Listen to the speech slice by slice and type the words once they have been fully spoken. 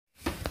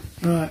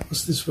Right,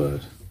 what's this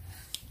word?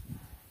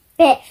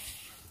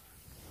 Biff.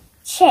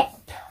 Chip.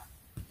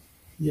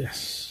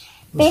 Yes.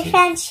 Biff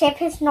and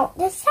Chip is not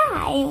the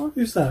same.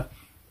 Who's that?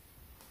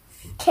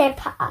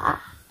 Kipper.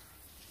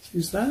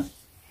 Who's that?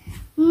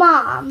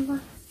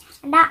 Mum.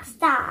 And that's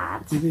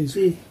Dad. It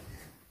is.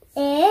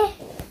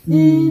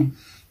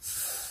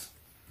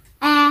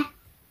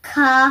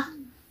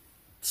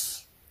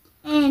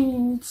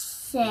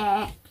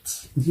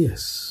 Insect.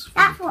 Yes.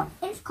 That's what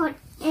it's called.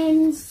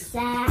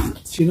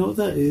 Insect. Do you know what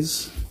that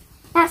is?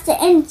 That's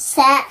the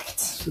insect.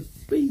 It's a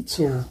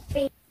beetle.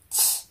 It.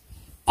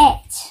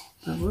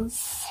 That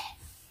was?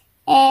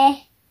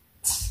 It.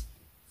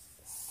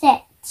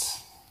 Sit.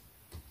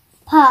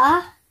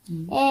 Pa.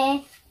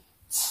 It.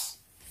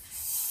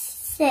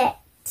 Sit.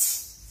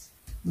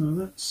 No,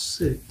 that's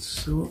sit.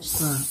 So what's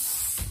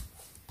that?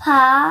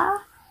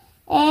 Pa.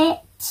 It.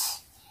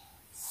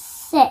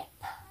 Sip.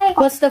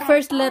 What's the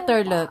first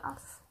letter, look?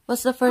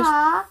 What's the first?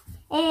 Pa.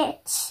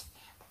 It.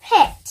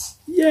 Pit.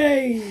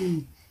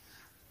 Yay!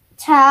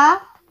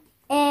 Ta.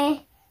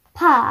 A.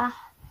 Pa.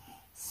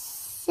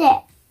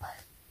 Sip.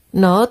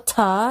 No,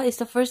 ta is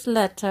the first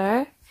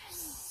letter.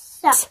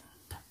 Sup.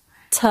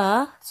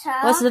 Ta. Ta.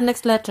 What's the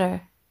next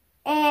letter?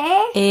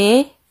 A.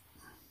 A.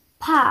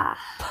 Pa.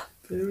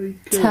 Very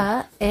good.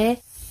 Ta.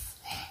 A.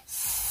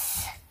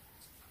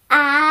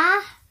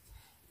 A.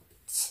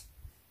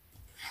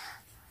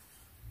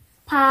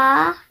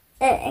 Pa.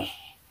 A.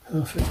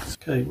 Perfect.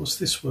 Okay, what's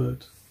this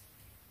word?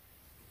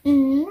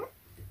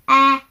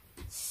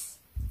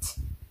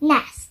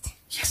 Nest.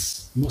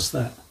 Yes. And what's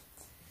that?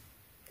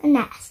 A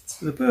nest.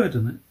 With a bird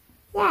on it.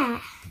 Yeah.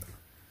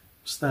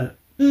 What's that?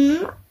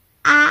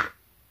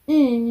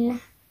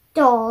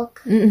 Dog.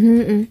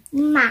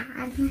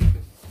 Man.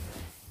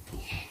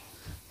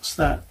 What's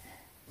that?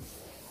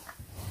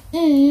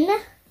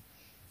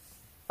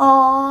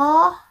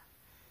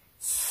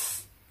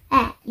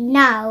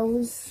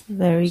 Nose.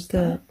 Very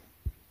good.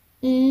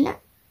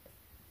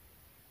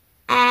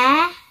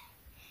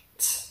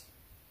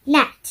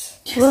 Net.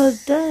 Well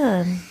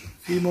done. A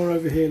few more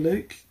over here,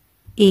 Luke.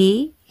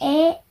 E.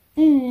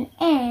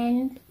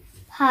 N.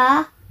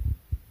 Pa.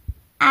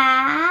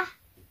 A.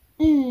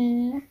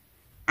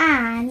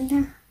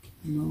 An.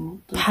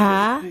 No. Don't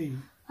Pa. put a P.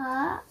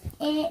 Pa.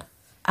 It.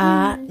 A.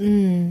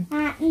 An.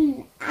 The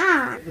P.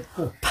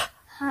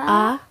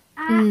 A.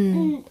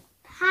 Pan.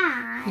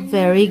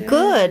 Very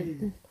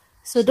good.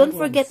 So don't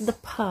forget the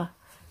pa.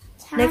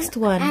 Next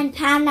one. And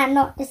pan are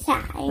not the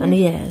same. And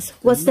yes.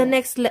 What's the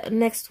next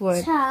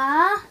word?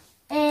 Ta.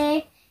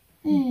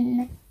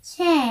 Chin.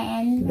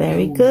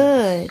 Very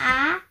good.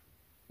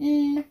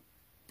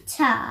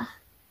 Ta.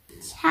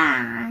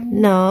 Chan.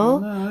 No.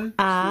 No.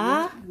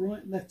 A.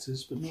 Right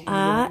letters, but not in the A.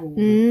 right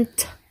order.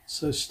 T.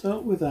 So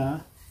start with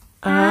A.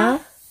 A.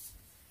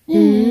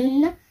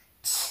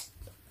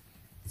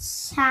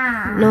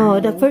 Chan. No,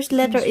 the first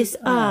letter is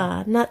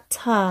A, not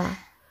ta.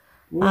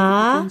 What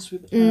A. begins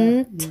with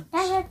A?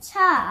 That's a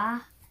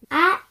ta.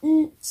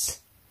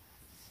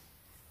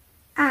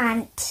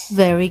 Ant.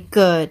 Very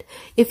good.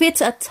 If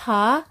it's a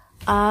ta,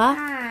 a,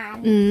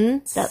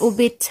 Ant. that will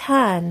be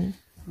tan.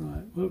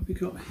 Right, what have we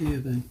got here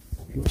then?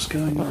 What's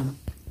going on?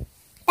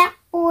 That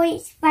boy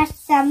spreads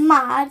some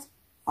mud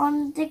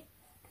on the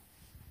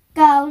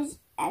girls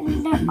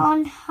and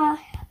on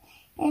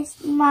his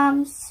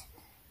mum's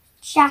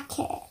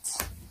jacket.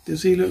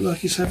 Does he look like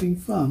he's having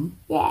fun?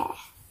 Yeah.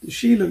 Does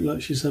she look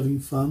like she's having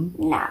fun?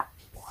 No.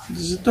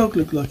 Does the dog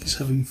look like he's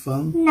having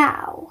fun?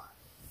 No.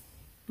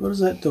 What does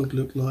that dog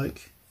look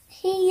like?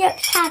 He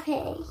looks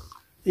happy.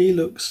 He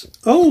looks...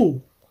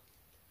 Oh!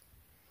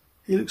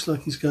 He looks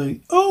like he's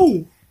going,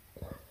 oh!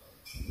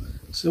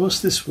 So what's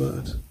this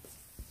word?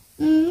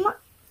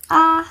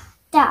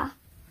 Da.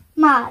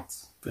 Mud.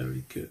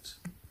 Very good.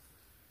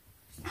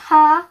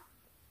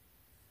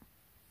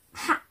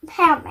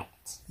 Helmet.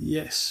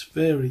 Yes,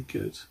 very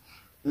good.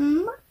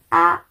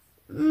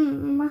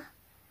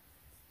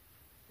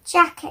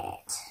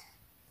 Jacket.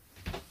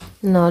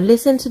 No,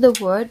 listen to the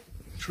word.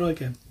 Try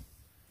again.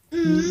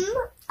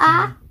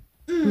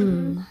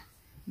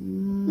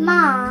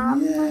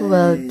 Mom.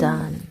 Well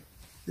done.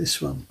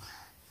 This one.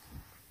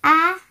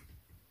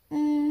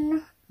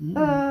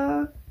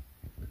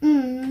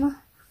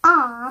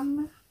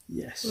 Arm.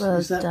 Yes. Well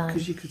Is that done.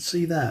 because you could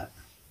see that?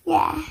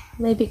 Yeah.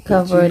 Maybe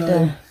cover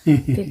know? the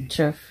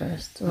picture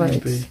first. Maybe.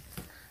 Words.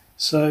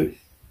 So,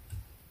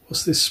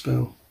 what's this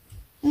spell?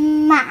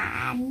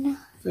 Man.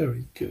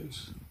 Very good.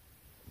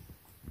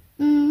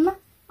 Mat.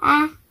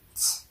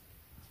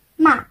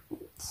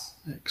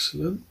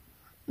 Excellent.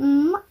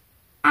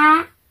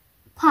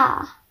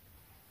 Pa.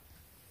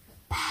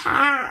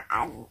 Pan.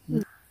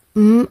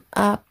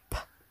 Up.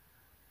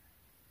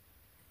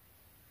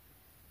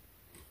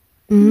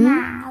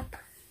 Map.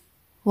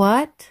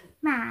 What?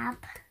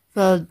 Map.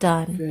 Well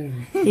done.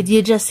 Very Did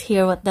you just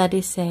hear what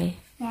Daddy say?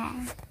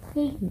 Yeah.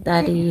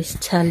 Daddy is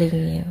telling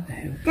you.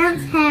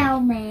 Don't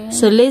tell me.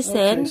 So listen.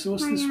 Okay, so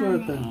what's this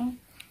word then?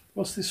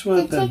 What's this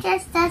word The then? teacher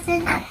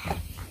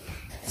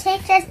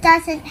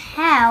doesn't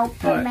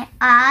help Right.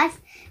 us.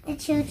 The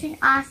children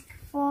ask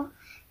for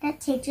the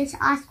teachers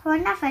ask for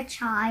another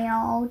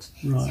child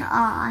Right. to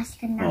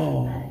ask another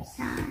Oh.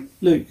 person.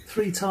 Luke,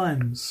 3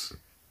 times.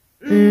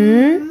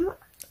 Mm.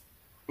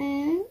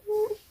 A.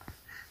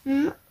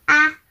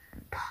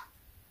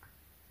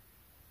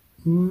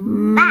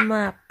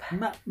 Map.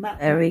 Map.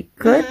 Very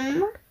good.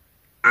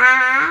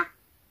 A.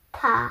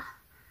 Map.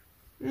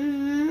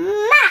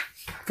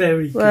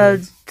 Very good. Well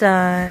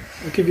done.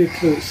 I'll give you a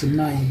clue. It's a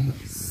name.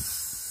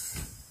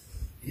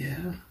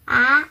 Yeah.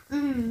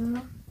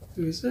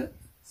 Who is it?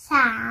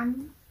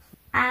 Sam.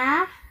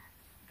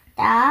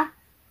 Da.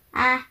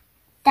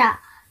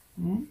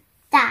 Hmm?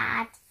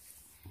 Dad.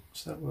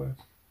 What's that word?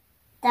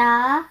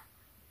 Da.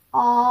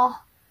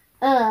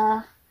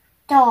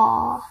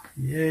 Door.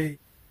 Yay.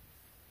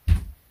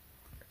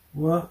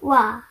 Wa.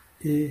 Wa.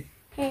 E.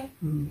 E.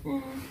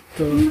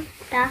 Do.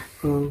 Da.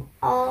 O.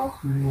 O.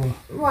 Wa.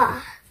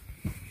 Wa.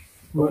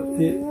 Wa.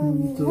 E.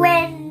 Do.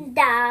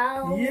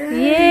 Window.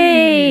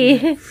 Yay.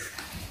 Yay.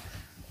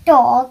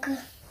 Dog.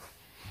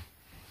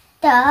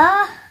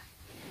 Da.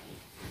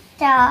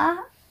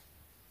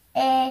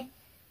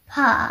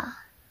 Pa.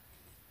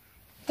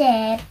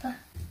 Deb.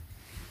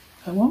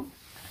 Come on.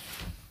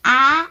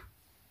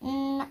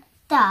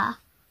 Da.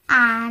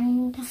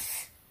 And.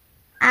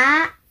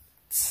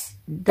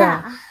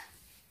 Da.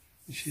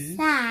 She is.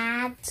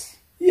 Sad.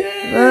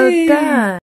 Yay. Well done.